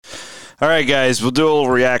All right, guys, we'll do a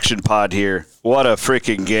little reaction pod here. What a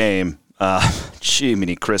freaking game.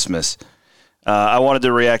 Jiminy Christmas. I wanted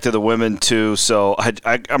to react to the women, too, so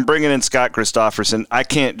I'm bringing in Scott Christopherson. I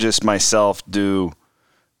can't just myself do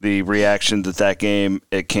the reaction that game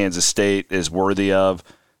at Kansas State is worthy of.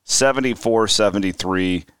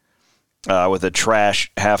 74-73 with a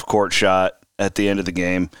trash half-court shot at the end of the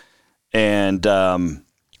game. And,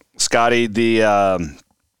 Scotty, the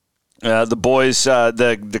boys,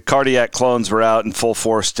 the cardiac clones were out in full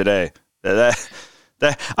force today. I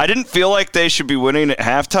didn't feel like they should be winning at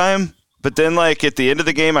halftime, but then like at the end of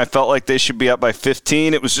the game, I felt like they should be up by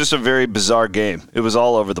 15. It was just a very bizarre game. It was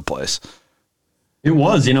all over the place. It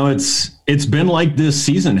was, it's been like this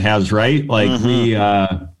season has, right? Like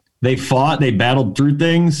they fought, they battled through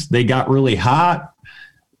things. They got really hot.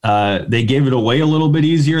 They gave it away a little bit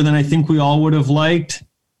easier than I think we all would have liked.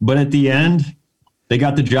 But at the end, they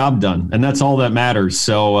got the job done, and that's all that matters.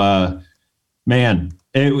 So,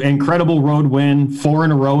 incredible road win, 4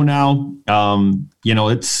 in a row now.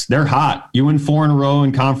 They're hot. You win 4 in a row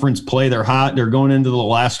in conference play. They're hot. They're going into the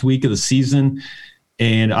last week of the season.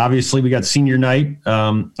 And obviously we got senior night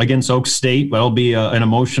against Oak State. That'll be an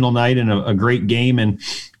emotional night and a great game. And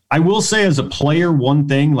I will say as a player, one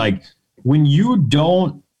thing, like when you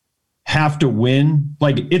don't have to win,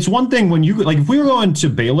 like it's one thing when you, like if we were going to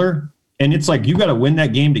Baylor and it's like you got to win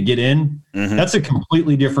that game to get in, that's a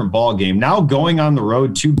completely different ball game. Now going on the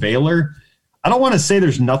road to Baylor, I don't want to say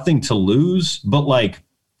there's nothing to lose, but like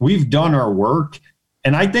we've done our work.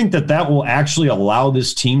 And I think that will actually allow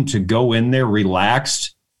this team to go in there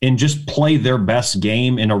relaxed and just play their best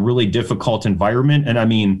game in a really difficult environment. And I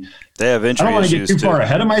mean, they have injury I don't want to get too far too.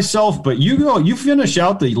 ahead of myself, but you finish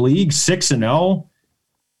out the league 6-0,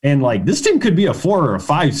 and like this team could be a 4 or a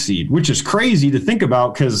 5 seed, which is crazy to think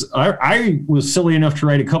about because I was silly enough to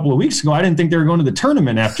write a couple of weeks ago. I didn't think they were going to the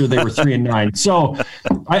tournament after they were 3-9. So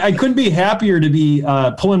I couldn't be happier to be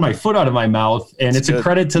pulling my foot out of my mouth. And it's a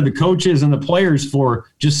credit to the coaches and the players for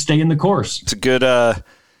just staying the course. It's a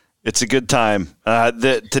good time.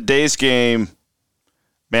 Today's game,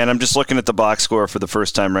 man, I'm just looking at the box score for the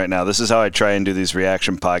first time right now. This is how I try and do these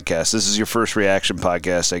reaction podcasts. This is your first reaction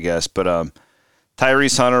podcast, I guess. But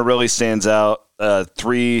Tyrese Hunter really stands out.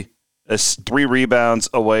 3 rebounds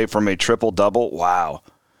away from a triple-double. Wow.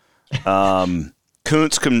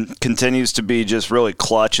 Kuntz continues to be just really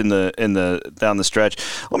clutch in the down the stretch.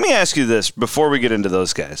 Let me ask you this before we get into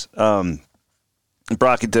those guys.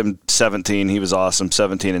 Brockington 17, he was awesome,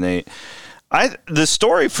 17 and 8. The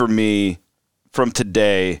story for me from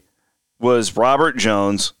today was Robert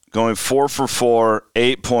Jones going 4 for 4,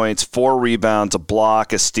 8 points, 4 rebounds, a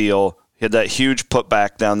block, a steal. He had that huge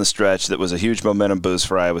putback down the stretch that was a huge momentum boost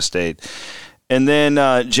for Iowa State. And then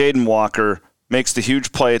Jaden Walker makes the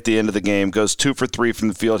huge play at the end of the game, goes 2 for 3 from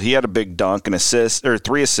the field. He had a big dunk and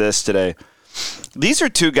 3 assists today. These are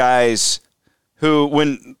two guys who,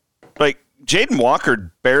 when like Jaden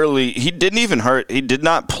Walker he did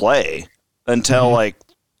not play until like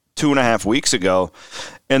 2.5 weeks ago.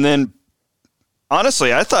 And then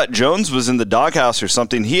honestly, I thought Jones was in the doghouse or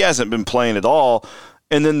something. He hasn't been playing at all.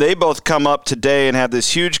 And then they both come up today and have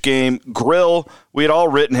this huge game. Grill, we had all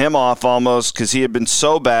written him off almost because he had been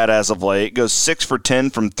so bad as of late. Goes 6 for 10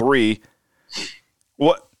 from 3.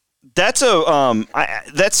 That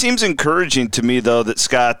seems encouraging to me, though,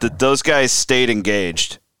 that those guys stayed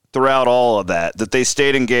engaged throughout all of that. That they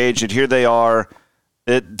stayed engaged, and here they are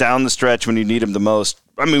down the stretch when you need them the most.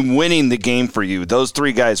 I mean, winning the game for you. Those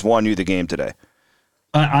 3 guys won you the game today.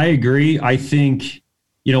 I agree. I think.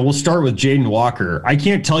 We'll start with Jaden Walker. I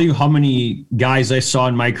can't tell you how many guys I saw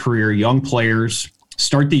in my career, young players,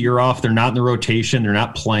 start the year off. They're not in the rotation. They're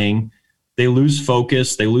not playing. They lose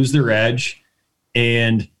focus. They lose their edge,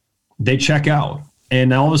 and they check out.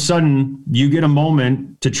 And all of a sudden, you get a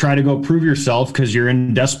moment to try to go prove yourself because you're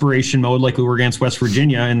in desperation mode like we were against West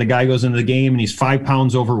Virginia, and the guy goes into the game, and he's 5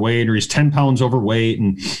 pounds overweight or he's 10 pounds overweight,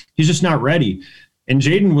 and he's just not ready. And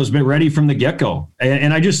Jaden was ready from the get-go.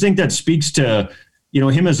 And I just think that speaks to –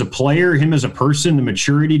 him as a player, him as a person, the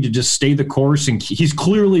maturity to just stay the course. And he's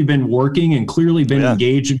clearly been working and clearly been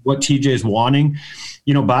engaged in what TJ is wanting.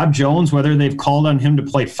 Bob Jones, whether they've called on him to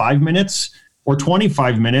play 5 minutes or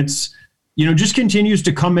 25 minutes, just continues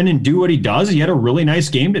to come in and do what he does. He had a really nice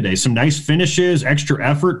game today. Some nice finishes, extra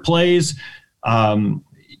effort plays. I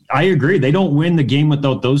agree. They don't win the game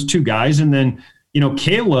without those 2 guys. And then,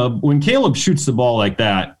 Caleb, when Caleb shoots the ball like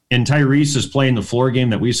that, and Tyrese is playing the floor game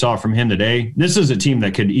that we saw from him today, this is a team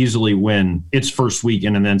that could easily win its first week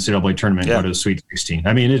in an NCAA tournament, go to the Sweet 16.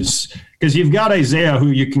 I mean, it's because you've got Isaiah, who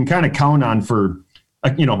you can kind of count on for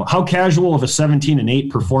how casual of a 17-8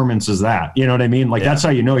 performance is that? You know what I mean? Like, that's how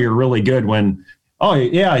you know you're really good when, oh,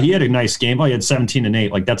 yeah, he had a nice game. Oh, he had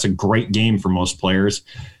 17-8. Like, that's a great game for most players.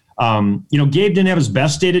 Gabe didn't have his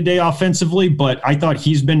best day-to-day offensively, but I thought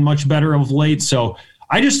he's been much better of late. So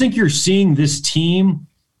I just think you're seeing this team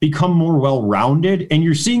become more well-rounded, and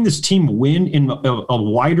you're seeing this team win in a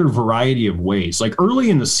wider variety of ways. Like early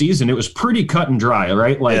in the season, it was pretty cut and dry,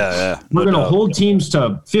 right? Like we're going to hold teams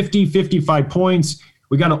to 50, 55 points.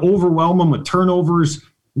 We got to overwhelm them with turnovers,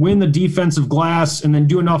 win the defensive glass, and then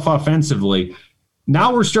do enough offensively.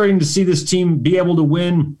 Now we're starting to see this team be able to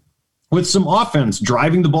win with some offense,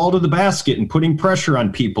 driving the ball to the basket and putting pressure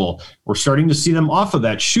on people. We're starting to see them off of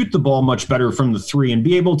that, shoot the ball much better from the three and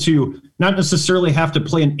be able to not necessarily have to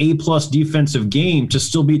play an A-plus defensive game to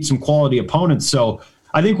still beat some quality opponents. So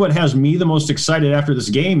I think what has me the most excited after this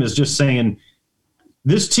game is just saying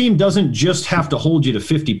this team doesn't just have to hold you to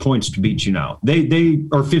 50 points to beat you now. They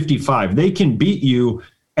are 55. They can beat you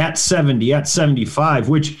at 70, at 75,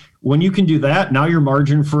 which when you can do that, now your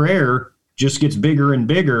margin for error just gets bigger and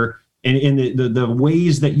bigger. And the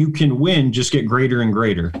ways that you can win just get greater and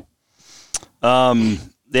greater.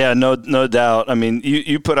 Yeah, no doubt. I mean,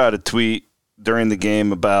 you put out a tweet during the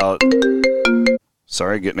game about –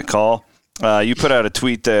 sorry, getting a call. You put out a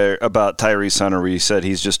tweet there about Tyrese Hunter where you said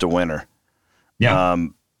he's just a winner. Yeah.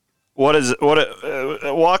 Walk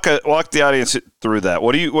the audience through that.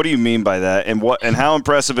 What do you mean by that? And how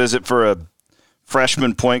impressive is it for a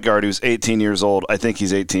freshman point guard who's 18 years old? I think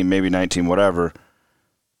he's 18, maybe 19, whatever,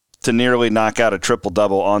 to nearly knock out a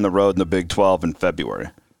triple-double on the road in the Big 12 in February.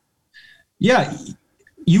 Yeah,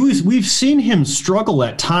 we've seen him struggle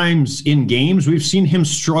at times in games. We've seen him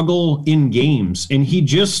struggle in games, and he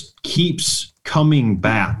just keeps coming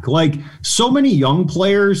back. Like so many young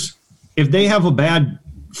players, if they have a bad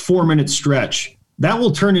 4-minute stretch, that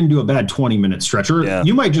will turn into a bad 20-minute stretch, or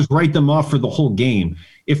you might just write them off for the whole game.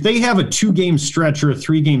 If they have a 2-game stretch or a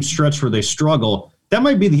 3-game stretch where they struggle, that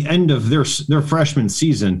might be the end of their freshman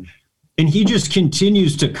season. And he just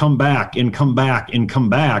continues to come back and come back and come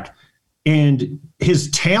back. And his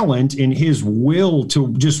talent and his will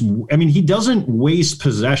to he doesn't waste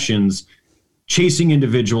possessions chasing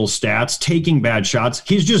individual stats, taking bad shots.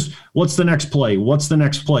 He's just, what's the next play? What's the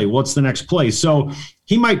next play? What's the next play? So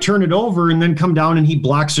he might turn it over and then come down and he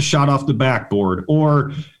blocks a shot off the backboard.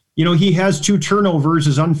 Or, he has 2 turnovers,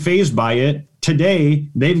 is unfazed by it. Today,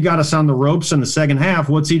 they've got us on the ropes in the second half.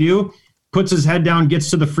 What's he do? Puts his head down,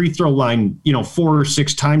 gets to the free throw line, 4 or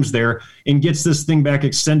 6 times there, and gets this thing back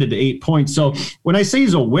extended to 8 points. So when I say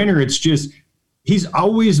he's a winner, it's just he's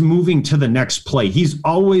always moving to the next play. He's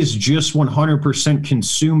always just 100%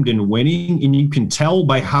 consumed in winning, and you can tell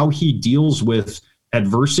by how he deals with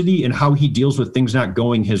adversity and how he deals with things not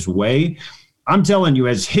going his way. I'm telling you,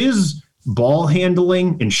 as his ball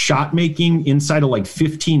handling and shot making inside of like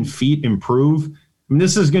 15 feet improve,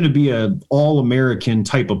 this is going to be an all-American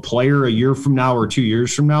type of player a year from now or 2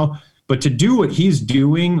 years from now. But to do what he's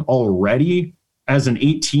doing already as an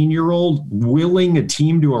 18-year-old, willing a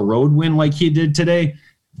team to a road win like he did today,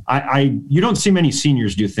 you don't see many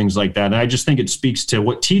seniors do things like that. And I just think it speaks to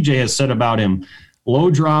what TJ has said about him.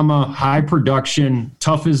 Low drama, high production,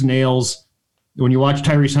 tough as nails. When you watch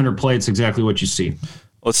Tyrese Hunter play, it's exactly what you see.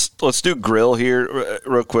 Let's do grill here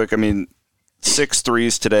real quick. I mean, 6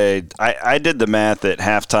 threes today. I did the math at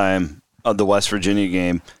halftime of the West Virginia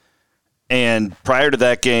game, and prior to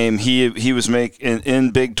that game, he was making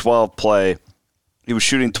in Big 12 play. He was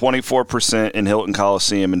shooting 24% in Hilton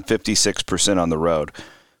Coliseum and 56% on the road.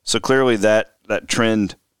 So clearly that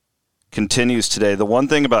trend continues today. The one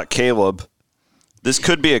thing about Caleb, this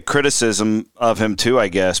could be a criticism of him too, I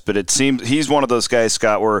guess, but it seems he's one of those guys,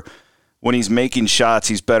 Scott, where when he's making shots,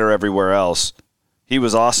 he's better everywhere else. He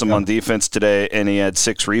was awesome on defense today, and he had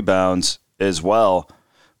 6 rebounds as well.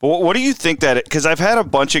 But what do you think that – because I've had a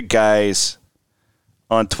bunch of guys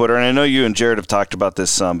on Twitter, and I know you and Jared have talked about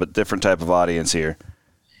this some, but different type of audience here.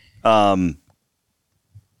 A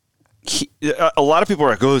lot of people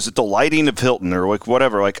are like, oh, is it the lighting of Hilton or like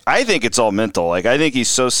whatever? Like, I think it's all mental. Like, I think he's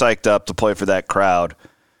so psyched up to play for that crowd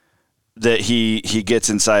that he gets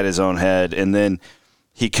inside his own head, and then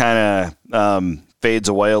he kind of fades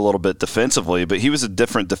away a little bit defensively. But he was a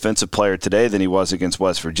different defensive player today than he was against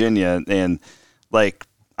West Virginia. And, like,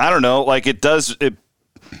 I don't know. Like, I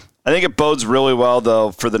think it bodes really well,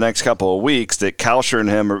 though, for the next couple of weeks that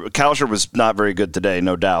Kalsher was not very good today,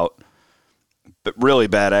 no doubt. But really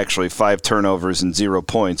bad, actually, 5 turnovers and 0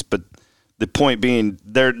 points. But the point being,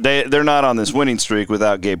 they're not on this winning streak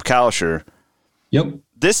without Gabe Kalsher. Yep.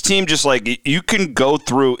 This team just like you can go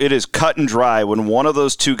through. It is cut and dry. When one of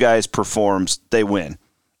those 2 guys performs, they win.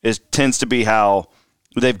 It tends to be how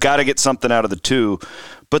They've got to get something out of the 2.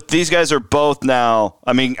 But these guys are both now.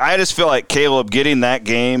 I mean, I just feel like Caleb getting that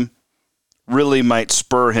game really might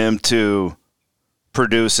spur him to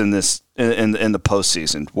produce in this in the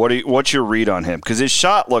postseason. What's your read on him? Because his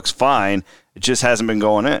shot looks fine. It just hasn't been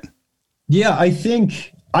going in. Yeah, I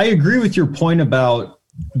think I agree with your point about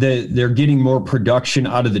they're getting more production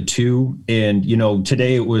out of the 2. And,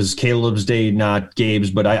 today it was Caleb's day, not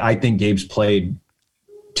Gabe's, but I think Gabe's played.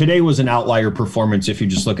 Today was an outlier performance if you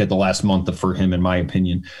just look at the last month for him, in my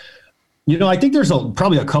opinion. I think there's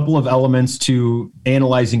probably a couple of elements to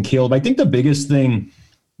analyzing Caleb. I think the biggest thing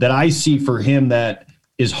that I see for him that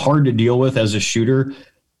is hard to deal with as a shooter,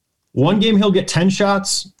 one game he'll get 10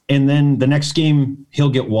 shots, and then the next game he'll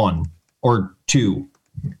get 1 or 2.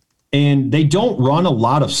 And they don't run a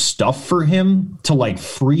lot of stuff for him to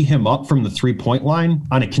free him up from the 3-point line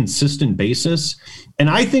on a consistent basis. And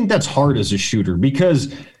I think that's hard as a shooter,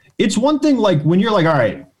 because it's one thing when you're all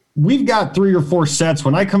right, we've got 3 or 4 sets.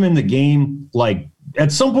 When I come in the game,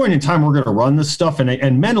 at some point in time, we're going to run this stuff.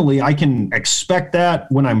 And mentally, I can expect that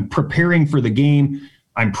when I'm preparing for the game.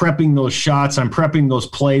 I'm prepping those shots. I'm prepping those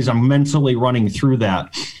plays. I'm mentally running through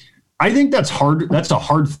that. I think that's hard. That's a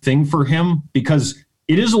hard thing for him, because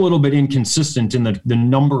it is a little bit inconsistent in the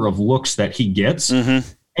number of looks that he gets.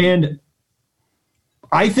 Mm-hmm. And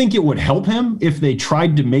I think it would help him if they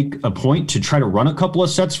tried to make a point to try to run a couple of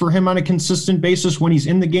sets for him on a consistent basis when he's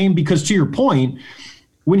in the game. Because to your point,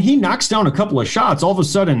 when he knocks down a couple of shots, all of a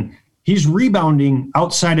sudden he's rebounding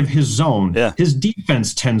outside of his zone. Yeah. His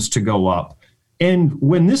defense tends to go up. And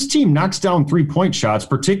when this team knocks down 3-point shots,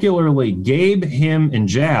 particularly Gabe, him, and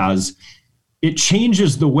Jazz, it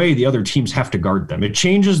changes the way the other teams have to guard them. It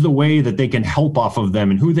changes the way that they can help off of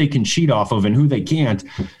them and who they can cheat off of and who they can't.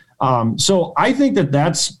 So I think that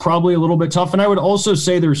that's probably a little bit tough. And I would also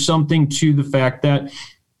say there's something to the fact that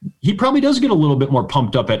he probably does get a little bit more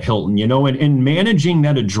pumped up at Hilton, and managing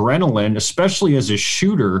that adrenaline, especially as a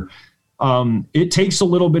shooter, it takes a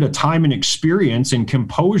little bit of time and experience and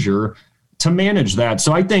composure to manage that.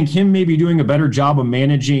 So I think him maybe doing a better job of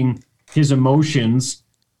managing his emotions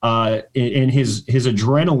and his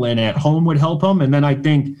adrenaline at home would help him. And then I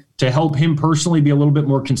think to help him personally be a little bit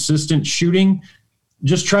more consistent shooting,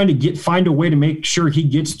 just trying to find a way to make sure he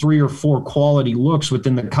gets 3 or 4 quality looks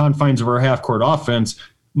within the confines of our half-court offense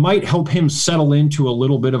might help him settle into a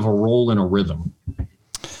little bit of a role and a rhythm.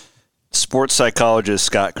 Sports psychologist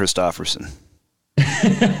Scott Christopherson.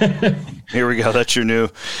 Here we go. That's your new.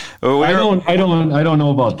 I don't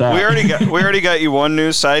know about that. We already got you 1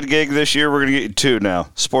 new side gig this year. We're gonna get you 2 now.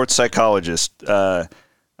 Sports psychologist. All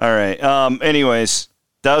right. Anyways,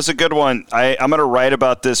 that was a good one. I'm gonna write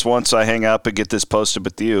about this once I hang up and get this posted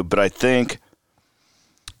with you. But I think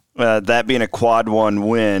that being a quad 1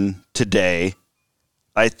 win today,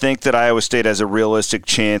 I think that Iowa State has a realistic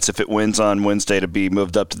chance if it wins on Wednesday to be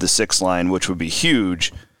moved up to the 6th line, which would be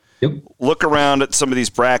huge. Yep. Look around at some of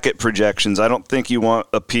these bracket projections. I don't think you want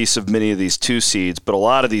a piece of many of these 2 seeds, but a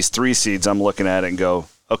lot of these 3 seeds, I'm looking at it and go,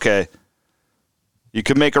 okay, you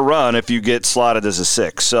could make a run if you get slotted as a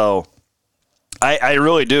 6. So I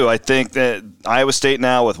really do. I think that Iowa State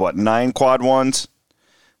now with, 9 quad 1s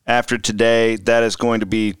after today, that is going to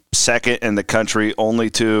be 2nd in the country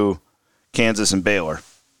only to Kansas and Baylor.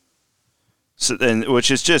 So, and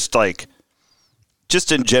which is just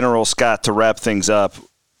in general, Scott, to wrap things up,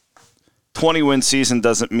 20-win season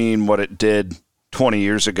doesn't mean what it did 20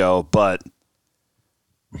 years ago, but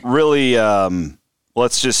really,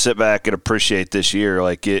 let's just sit back and appreciate this year.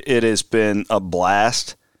 It has been a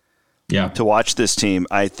blast to watch this team.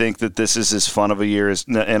 I think that this is as fun of a year as,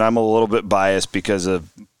 and I'm a little bit biased because of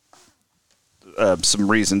some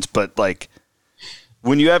reasons, but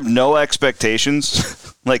when you have no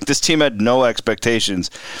expectations, this team had no expectations,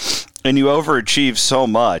 and you overachieve so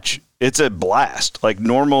much, it's a blast.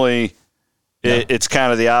 Normally, it's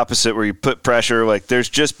kind of the opposite where you put pressure. There's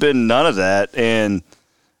just been none of that, and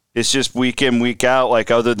it's just week in, week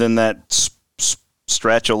out. Other than that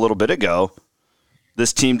stretch a little bit ago,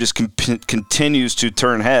 this team just continues to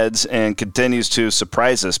turn heads and continues to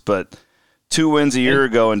surprise us. But 2 wins a year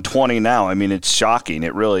ago and 20 now, I mean, it's shocking.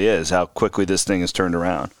 It really is how quickly this thing has turned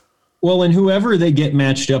around. Well, and whoever they get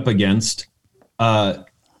matched up against,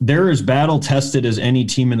 they're as battle-tested as any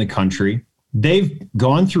team in the country. They've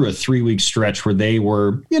gone through a 3-week stretch where they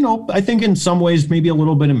were, I think in some ways maybe a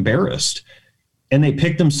little bit embarrassed. And they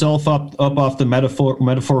picked themselves up off the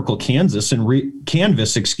metaphorical canvas and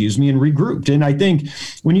regrouped. And I think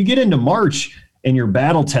when you get into March and you're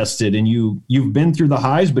battle tested and you've been through the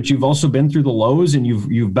highs, but you've also been through the lows and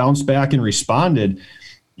you've bounced back and responded,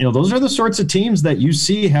 those are the sorts of teams that you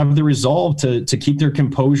see have the resolve to keep their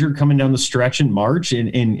composure coming down the stretch in March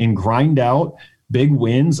and grind out big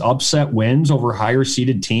wins, upset wins over higher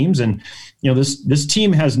seeded teams. And, this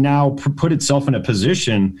team has now put itself in a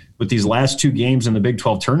position with these last 2 games in the Big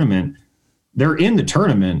 12 tournament. They're in the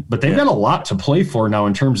tournament, but they've got a lot to play for now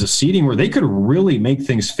in terms of seeding where they could really make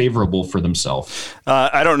things favorable for themselves.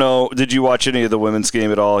 I don't know. Did you watch any of the women's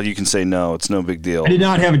game at all? You can say no. It's no big deal. I did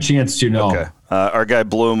not have a chance to, no. Okay. Our guy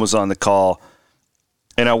Bloom was on the call,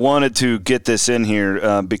 and I wanted to get this in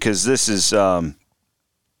here because this is a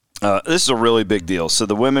really big deal. So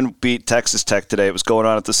the women beat Texas Tech today. It was going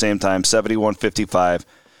on at the same time, 71-55.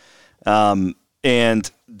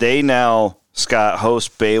 And they now, Scott,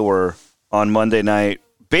 host Baylor on Monday night,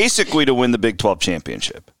 basically to win the Big 12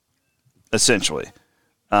 championship, essentially.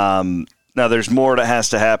 Now, there's more that has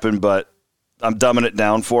to happen, but I'm dumbing it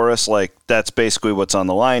down for us. Like, that's basically what's on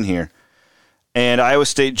the line here. And Iowa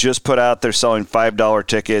State just put out they're selling $5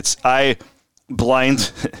 tickets. That's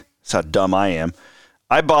how dumb I am.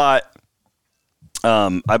 I bought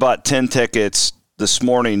 10 tickets this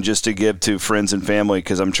morning just to give to friends and family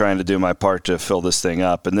because I'm trying to do my part to fill this thing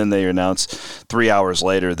up. And then they announced 3 hours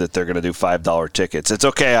later that they're going to do $5 tickets. It's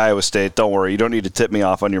okay, Iowa State. Don't worry. You don't need to tip me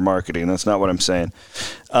off on your marketing. That's not what I'm saying.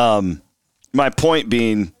 My point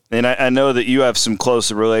being, and I know that you have some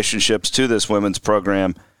close relationships to this women's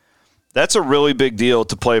program, that's a really big deal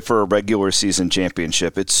to play for a regular season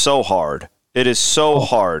championship. It's so hard. It is so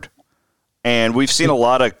hard. And we've seen a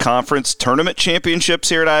lot of conference tournament championships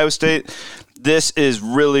here at Iowa State. This is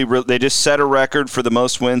really, they just set a record for the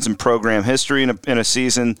most wins in program history in a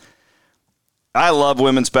season. I love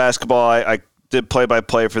women's basketball. I did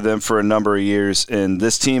play-by-play for them for a number of years, and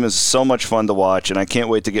this team is so much fun to watch, and I can't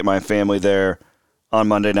wait to get my family there on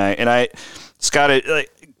Monday night. And Scott,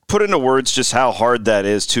 put into words just how hard that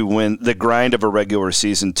is to win the grind of a regular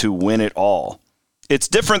season to win it all. It's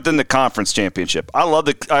different than the conference championship. I love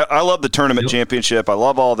the tournament championship. I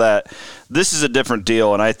love all that. This is a different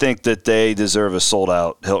deal, and I think that they deserve a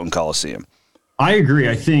sold-out Hilton Coliseum. I agree.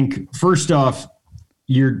 I think, first off,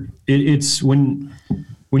 it's when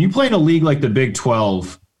you play in a league like the Big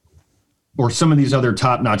 12 or some of these other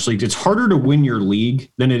top-notch leagues, it's harder to win your league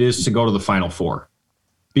than it is to go to the Final Four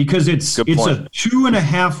because it's a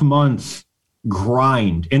 2.5 month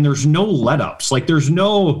grind, and there's no let-ups. Like, there's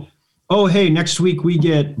no – oh, hey, next week we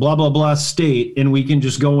get blah, blah, blah state, and we can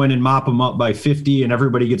just go in and mop them up by 50, and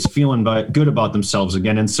everybody gets feeling good about themselves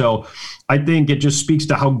again. And so I think it just speaks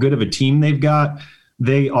to how good of a team they've got.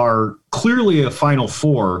 They are clearly a Final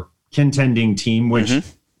Four contending team, which,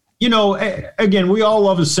 again, we all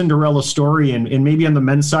love a Cinderella story, and maybe on the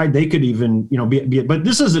men's side they could even, be but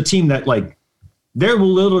this is a team that, like, there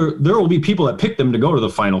will be people that pick them to go to the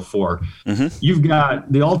Final Four. Mm-hmm. You've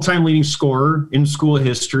got the all-time leading scorer in school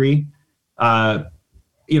history.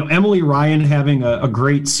 Emily Ryan having a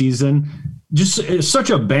great season, just such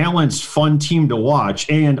a balanced, fun team to watch.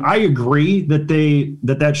 And I agree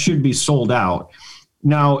that should be sold out.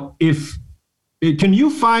 Now, can you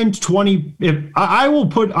find 20? I will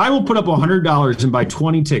put up $100 and buy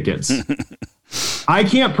 20 tickets. I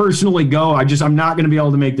can't personally go. I'm not going to be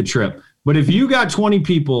able to make the trip. But if you got 20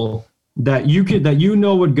 people that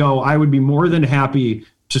would go, I would be more than happy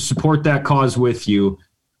to support that cause with you.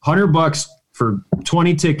 $100 for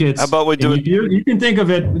 20 tickets. How about we do it? You can think of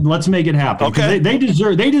it. Let's make it happen. Okay. They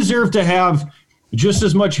deserve to have just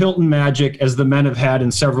as much Hilton magic as the men have had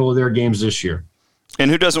in several of their games this year. And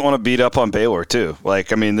who doesn't want to beat up on Baylor too?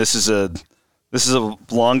 Like, I mean, this is a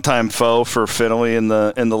longtime foe for Finley and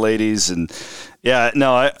the ladies, and yeah,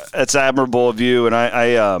 no, it's admirable of you. And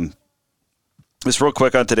I just real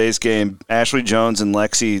quick on today's game, Ashley Jones and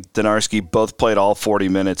Lexi Donarski both played all 40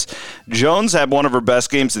 minutes. Jones had one of her best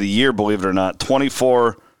games of the year, believe it or not,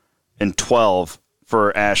 24 and 12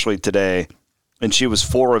 for Ashley today, and she was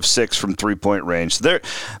 4 of 6 from three-point range. So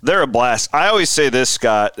they're a blast. I always say this,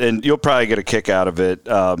 Scott, and you'll probably get a kick out of it.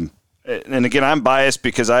 And again, I'm biased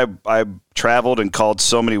because I traveled and called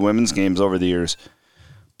so many women's games over the years.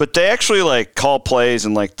 But they actually like call plays,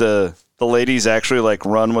 and like the ladies actually like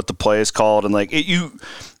run what the play is called, and like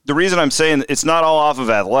the reason I'm saying it's not all off of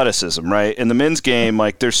athleticism, right? In the men's game,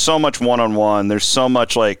 like there's so much one-on-one, there's so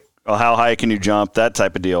much like, oh, how high can you jump, that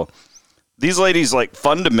type of deal. These ladies, like,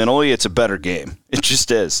 fundamentally, it's a better game. It just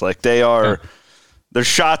is. Like, they are, their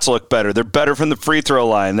shots look better. They're better from the free throw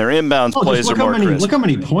line. Their inbound plays are more crisp. Look how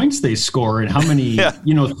many points they score and how many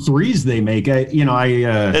threes they make.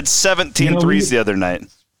 It's 17 threes the other night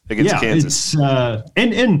against Kansas.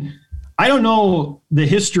 And I don't know the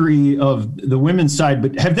history of the women's side,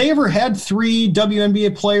 but have they ever had 3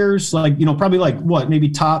 WNBA players, like, probably like what, maybe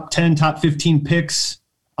top 10, top 15 picks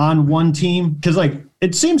on one team? Because like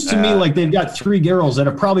it seems to me like they've got 3 girls that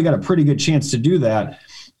have probably got a pretty good chance to do that.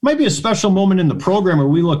 Might be a special moment in the program where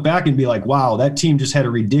we look back and be like, wow, that team just had a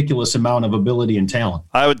ridiculous amount of ability and talent.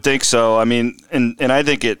 I would think so. I mean, and I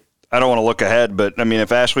think I don't want to look ahead, but I mean,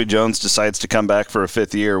 if Ashley Jones decides to come back for a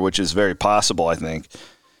 5th year, which is very possible, I think,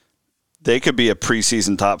 they could be a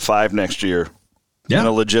preseason top 5 next year and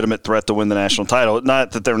a legitimate threat to win the national title.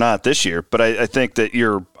 Not that they're not this year, but I think that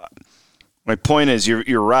my point is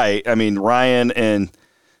you're right. I mean, Ryan and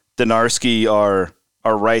Donarski are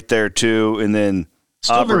right there too, and then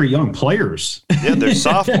still very young players. Yeah, they're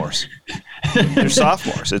sophomores. They're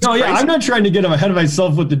sophomores. It's crazy. I'm not trying to get ahead of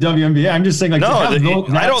myself with the WNBA. I'm just saying, like, I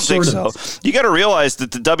don't think so. You got to realize that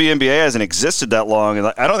the WNBA hasn't existed that long, and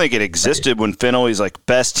I don't think it existed when Finley's like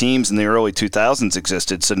best teams in the early 2000s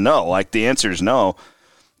existed. So no, like the answer is no.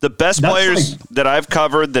 The best players that I've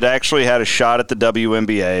covered that actually had a shot at the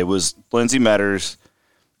WNBA was Lindsay Metters,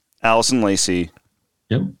 Allison Lacey,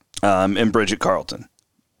 and Bridget Carlton.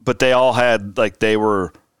 But they all had they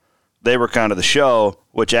were kind of the show,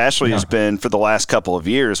 which Ashley has been for the last couple of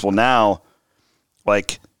years. Well, now,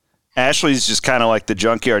 like, Ashley's just kind of like the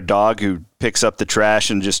junkyard dog who picks up the trash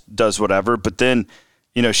and just does whatever. But then,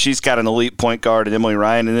 she's got an elite point guard in Emily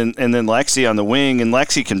Ryan, and then Lexi on the wing, and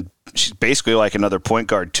Lexi she's basically like another point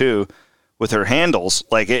guard too, with her handles.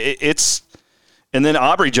 Like it's, and then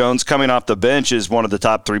Aubrey Jones coming off the bench is one of the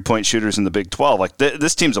top 3-point shooters in the Big 12. Like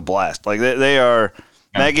this team's a blast. Like they are.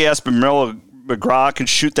 Maggie Espanilla McGraw can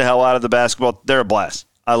shoot the hell out of the basketball. They're a blast.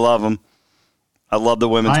 I love them. I love the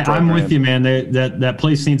women's program. I'm with you, man. That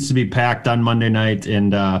place needs to be packed on Monday night,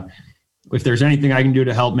 and if there's anything I can do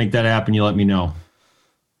to help make that happen, you let me know.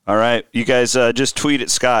 All right. You guys just tweet at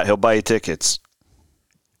Scott. He'll buy you tickets.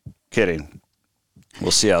 Kidding.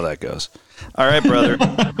 We'll see how that goes. All right, brother.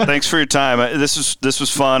 Thanks for your time. This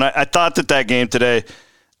was fun. I thought that game today,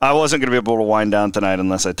 I wasn't going to be able to wind down tonight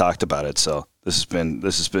unless I talked about it. So this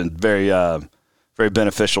has been very very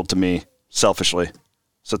beneficial to me selfishly.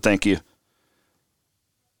 So thank you.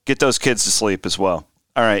 Get those kids to sleep as well.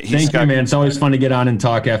 All right. Thank you, man. It's always fun to get on and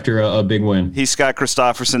talk after a big win. He's Scott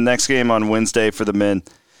Christopherson. Next game on Wednesday for the men.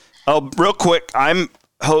 Oh, real quick, I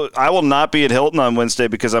will not be at Hilton on Wednesday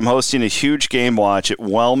because I'm hosting a huge game watch at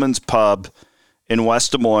Wellman's Pub in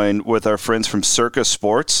West Des Moines with our friends from Circus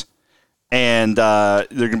Sports. And there are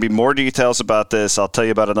going to be more details about this. I'll tell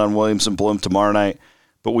you about it on Williams and Bloom tomorrow night.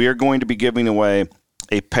 But we are going to be giving away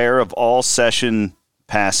a pair of all-session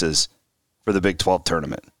passes for the Big 12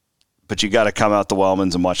 tournament. But you got to come out to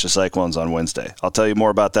Wellman's and watch the Cyclones on Wednesday. I'll tell you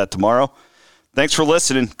more about that tomorrow. Thanks for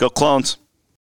listening. Go Clones.